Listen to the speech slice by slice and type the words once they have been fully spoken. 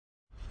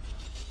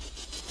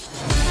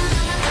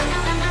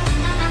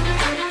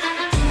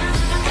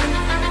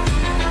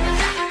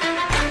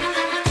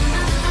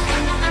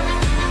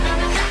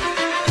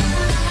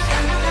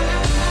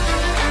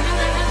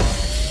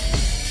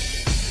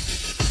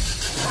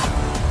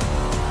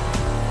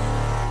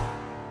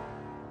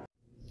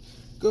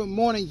Good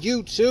morning,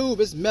 YouTube.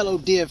 It's Mellow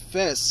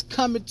DFS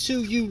coming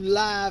to you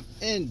live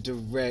and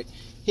direct.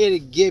 Here to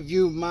give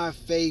you my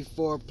fave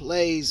 4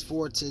 plays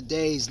for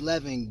today's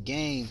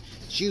 11-game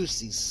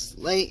juicy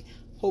slate.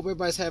 Hope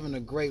everybody's having a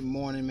great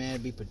morning,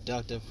 man. Be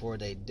productive for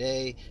their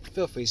day.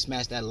 Feel free to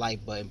smash that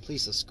like button.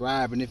 Please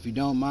subscribe. And if you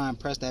don't mind,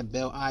 press that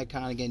bell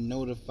icon to get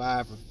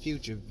notified for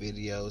future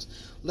videos.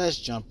 Let's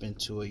jump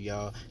into it,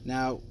 y'all.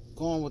 Now,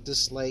 going with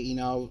this slate, you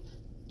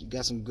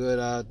got some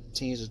good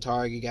teams to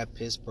target. You got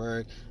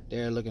Pittsburgh.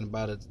 They're looking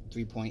about a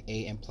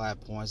 3.8 implied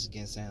points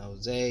against San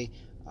Jose.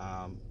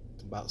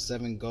 About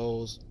 7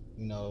 goals.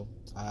 We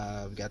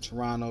got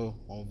Toronto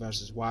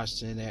versus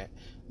Washington at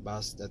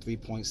about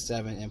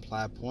 3.7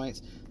 implied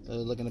points. So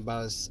they're looking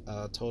about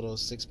a total of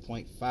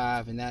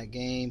 6.5 in that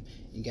game.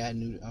 You got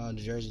New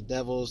Jersey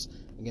Devils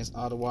against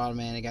Ottawa,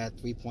 man. They got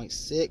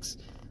 3.6,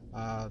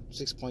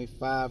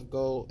 6.5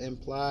 goal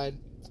implied,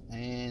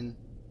 and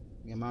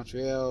you got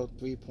Montreal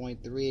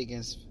 3.3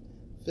 against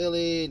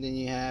Philly. Then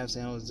you have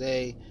San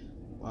Jose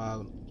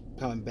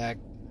coming back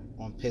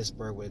on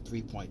Pittsburgh with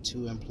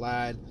 3.2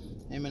 implied,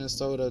 and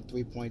Minnesota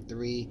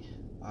 3.3,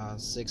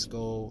 6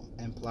 goal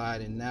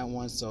implied in that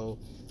one. So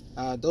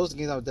those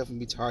games I would definitely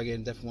be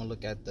targeting. Definitely want to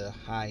look at the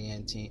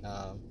high-end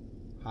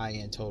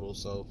total.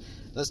 So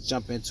let's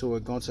jump into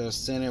it. Going to the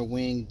center,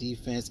 wing,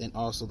 defense, and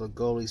also the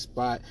goalie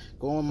spot.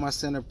 Going my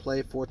center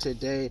play for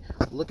today.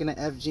 Looking at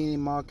FG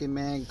market,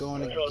 man.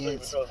 Going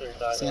against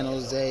San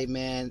Jose,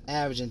 man.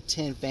 Averaging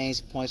 10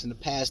 fantasy points in the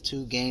past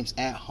 2 games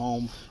at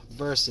home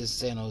versus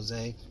San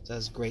Jose. So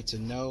that's great to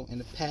know. In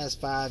the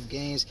past 5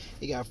 games,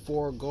 he got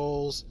 4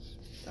 goals.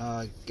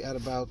 Got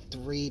about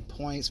 3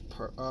 points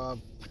per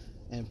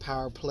in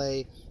power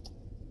play.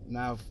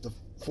 Now the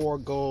 4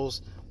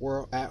 goals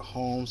were at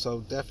home, so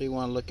definitely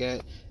want to look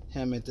at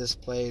him at this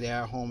play.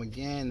 They're at home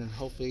again, and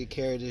hopefully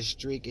carry this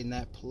streak in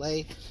that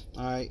play.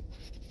 All right,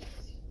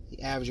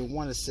 he averaging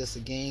 1 assist a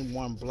game,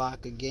 1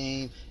 block a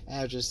game,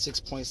 averages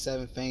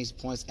 6.7 fantasy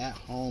points at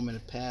home in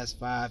the past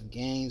 5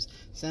 games.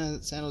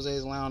 San Jose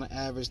is allowing an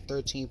average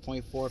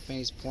 13.4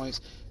 fantasy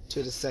points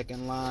to the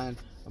second line,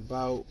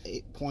 about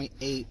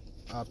 8.8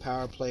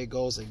 power play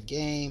goals a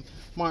game.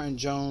 Martin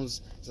Jones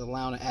is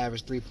allowing an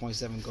average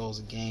 3.7 goals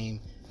a game.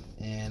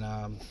 And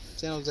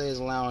San Jose is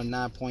allowing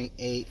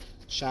 9.8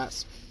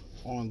 shots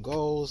on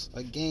goals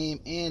a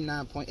game and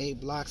 9.8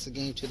 blocks a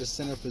game to the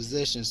center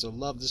position. So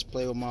love this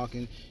play with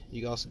Malkin.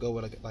 You can also go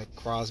with like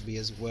Crosby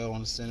as well on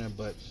the center,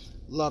 but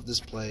love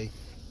this play.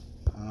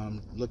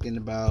 Looking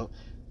about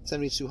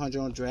 7,200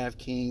 on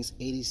DraftKings,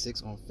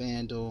 86 on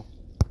FanDuel.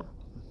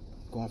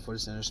 Going for the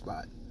center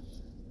spot.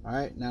 All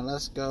right, now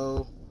let's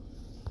go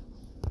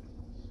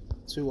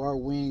to our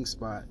wing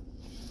spot.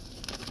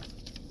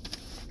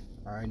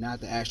 Alright,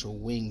 not the actual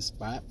wing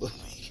spot, but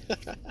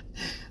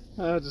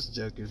I'm just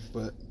joking.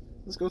 But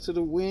let's go to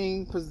the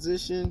wing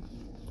position.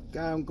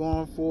 Guy I'm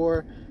going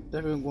for.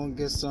 Definitely going to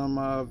get some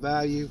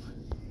value,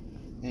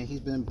 and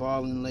he's been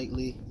balling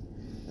lately.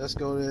 Let's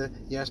go to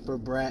Jesper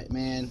Bratt,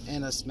 man,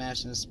 in a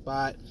smashing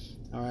spot.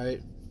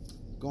 Alright,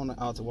 going to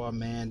Ottawa,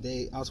 man.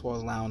 Ottawa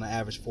is allowing an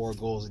average 4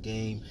 goals a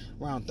game,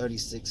 around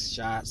 36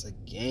 shots a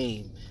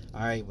game.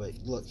 Alright, but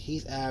look,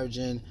 he's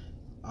averaging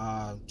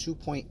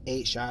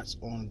 2.8 shots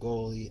on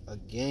goalie a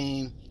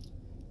game,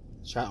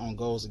 shot on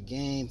goals a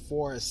game,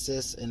 4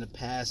 assists in the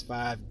past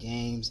 5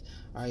 games.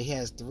 All right, he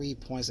has 3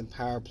 points in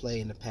power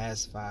play in the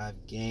past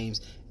 5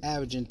 games,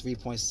 averaging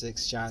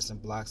 3.6 shots and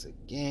blocks a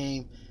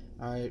game.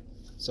 All right,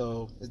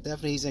 so it's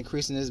definitely he's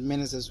increasing his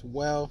minutes as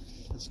well.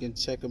 As you can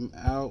check him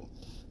out,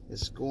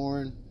 his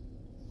scoring,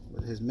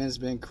 but his minutes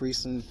been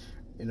increasing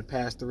in the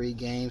past 3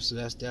 games, so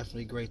that's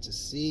definitely great to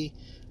see.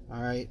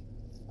 All right.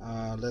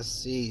 Let's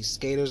see.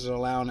 Skaters are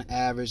allowing an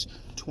average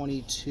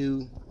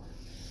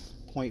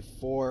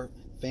 22.4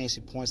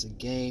 fantasy points a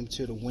game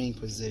to the wing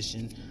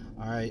position.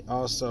 All right.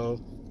 Also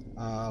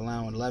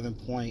allowing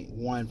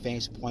 11.1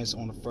 fantasy points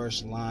on the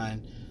first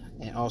line,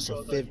 and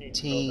also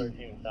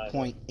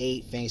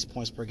 15.8 fantasy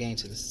points per game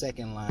to the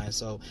second line.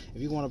 So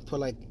if you want to put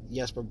like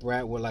Jesper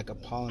Bratt with like a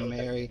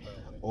Palmieri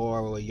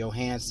or with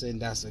Johansson,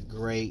 that's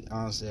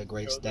honestly a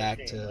great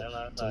stack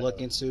to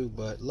look into.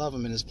 But love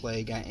him in his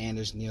play. Got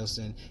Anders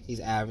Nielsen. He's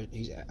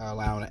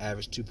allowing an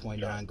average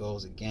 2.9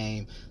 goals a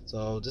game.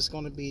 So this is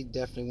going to be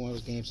definitely one of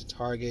those games to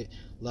target.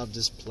 Love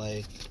this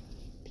play.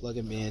 Plug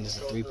him in. This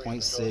is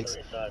 3.6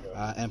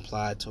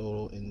 implied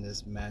total in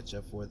this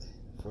matchup for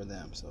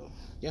them. So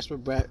Jesper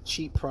Bratt,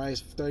 cheap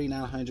price,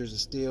 3,900 is a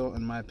steal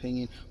in my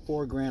opinion.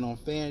 $4 grand on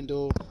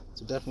FanDuel.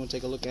 So definitely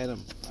take a look at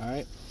him. All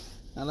right.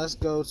 Now let's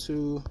go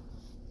to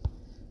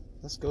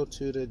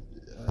the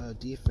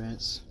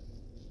defense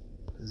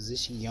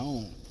position.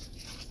 All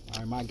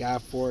right, my guy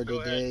for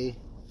today.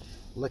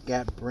 Look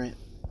at Brent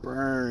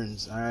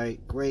Burns. All right,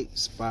 great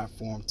spot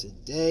for him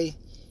today.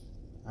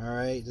 All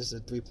right, this is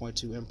a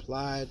 3.2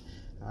 implied.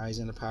 All right, he's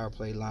in the power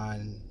play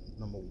line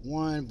number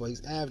 1, but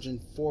he's averaging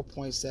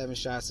 4.7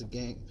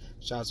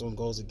 shots on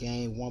goals a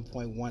game,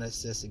 1.1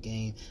 assists a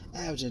game,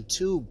 averaging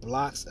 2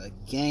 blocks a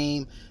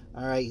game.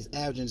 All right, he's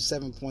averaging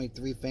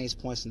 7.3 fantasy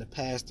points in the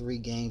past 3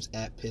 games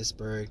at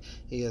Pittsburgh.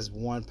 He has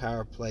 1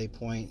 power play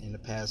point in the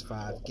past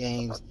 5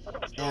 games.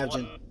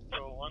 Averaging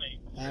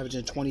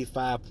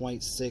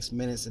 25.6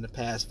 minutes in the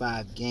past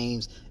 5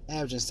 games.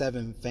 Averaging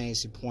 7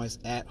 fantasy points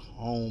at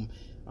home.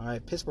 All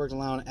right, Pittsburgh's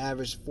allowing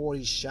average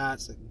 40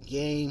 shots a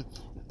game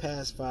in the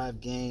past 5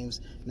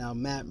 games. Now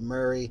Matt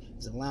Murray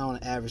is allowing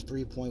an average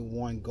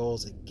 3.1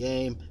 goals a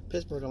game.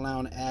 Pittsburgh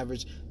allowing an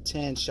average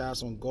 10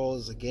 shots on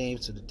goals a game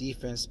to the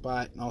defense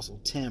spot, and also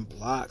 10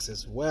 blocks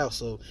as well.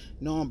 So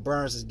Norm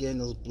Burns is getting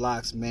those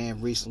blocks,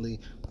 man, recently,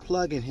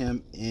 plugging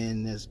him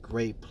in this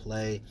great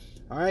play.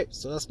 All right,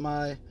 so that's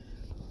my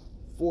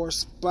 4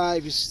 spot.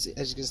 As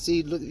you can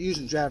see, look,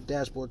 using draft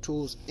dashboard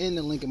tools in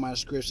the link in my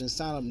description.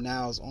 Sign up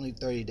now. It's only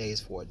 30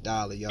 days for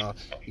 $1, y'all.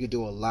 You can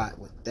do a lot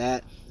with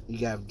that. You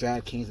got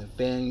DraftKings and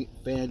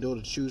FanDuel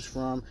to choose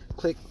from.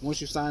 Once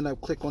you sign up,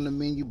 click on the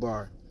menu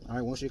bar. All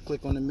right, once you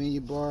click on the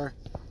menu bar,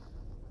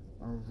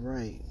 all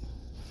right,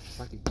 if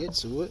I could get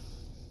to it.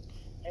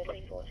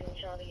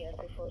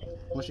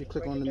 Once you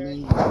click on the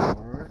menu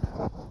bar,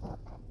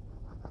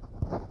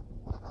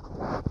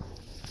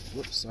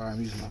 whoops, sorry,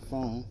 I'm using my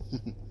phone.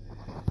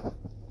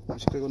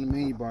 Once you click on the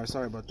menu bar,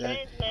 sorry about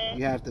that,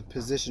 you have the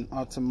position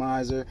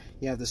optimizer,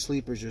 you have the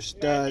sleepers, your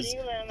studs,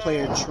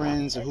 player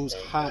trends, who's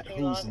hot,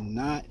 who's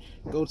not.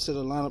 Go to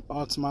the lineup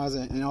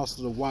optimizer and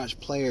also the watch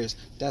players.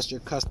 That's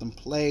your custom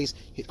plays.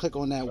 You click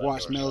on that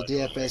watch Mel's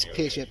DFS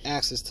picks. You have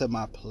access to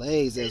my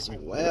plays as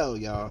well,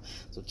 y'all.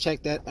 So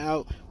check that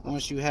out.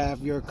 Once you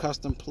have your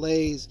custom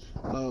plays,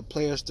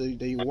 players that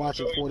you're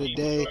watching for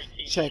today,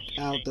 check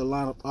out the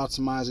lineup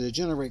optimizer to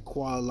generate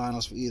quality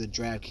lineups for either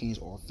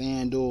DraftKings or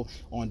FanDuel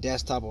on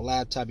desktop or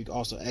laptop. You can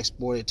also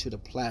export it to the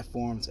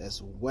platforms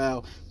as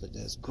well. So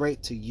that's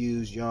great to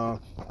use, y'all.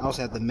 I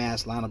also have the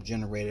mass lineup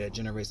generator that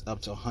generates up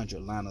to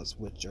 100 lineups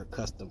with your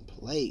custom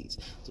plays.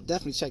 So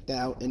definitely check that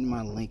out in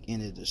my link in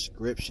the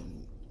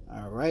description.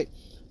 All right,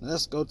 now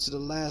let's go to the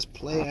last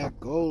play at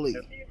goalie.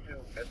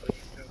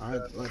 All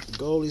right, at the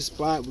goalie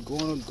spot, we're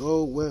going to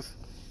go with,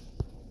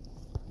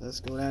 let's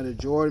go down to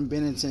Jordan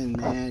Binnington,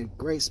 man.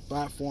 Great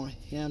spot for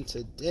him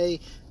today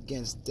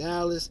against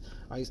Dallas.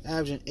 He's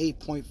averaging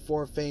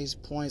 8.4 fantasy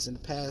points in the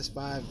past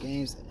 5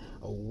 games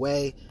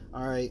away.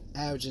 All right,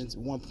 averaging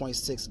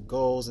 1.6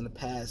 goals in the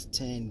past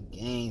 10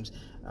 games.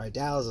 All right,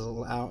 Dallas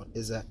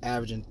is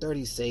averaging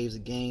 30 saves a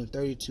game,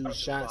 32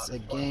 shots a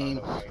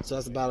game, so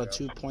that's about a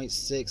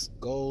 2.6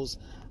 goals.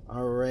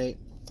 All right.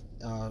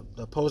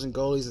 The opposing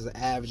goalies is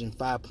averaging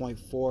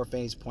 5.4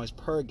 fantasy points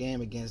per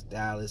game against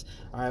Dallas.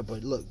 All right,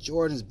 but look,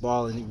 Jordan's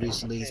balling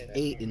recently. He's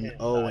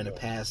 8-0 in the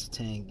past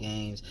 10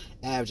 games,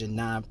 averaging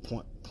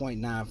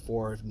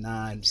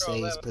 9.949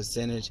 saves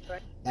percentage,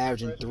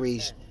 averaging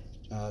 3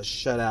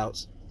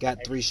 shutouts.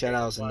 Got 3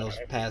 shutouts in those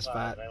past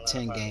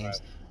 10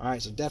 games. All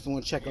right, so definitely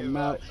want to check them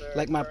out.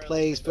 Like my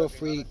plays, feel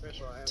free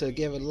to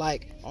give a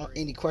like.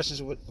 Any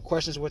questions with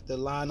the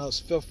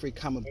lineups, feel free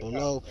to comment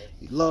below.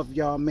 Love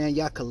y'all, man.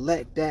 Y'all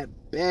collect that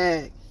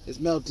bag. It's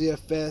Mel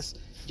DFS.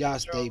 Y'all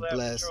stay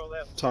blessed.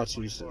 Talk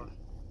to you soon.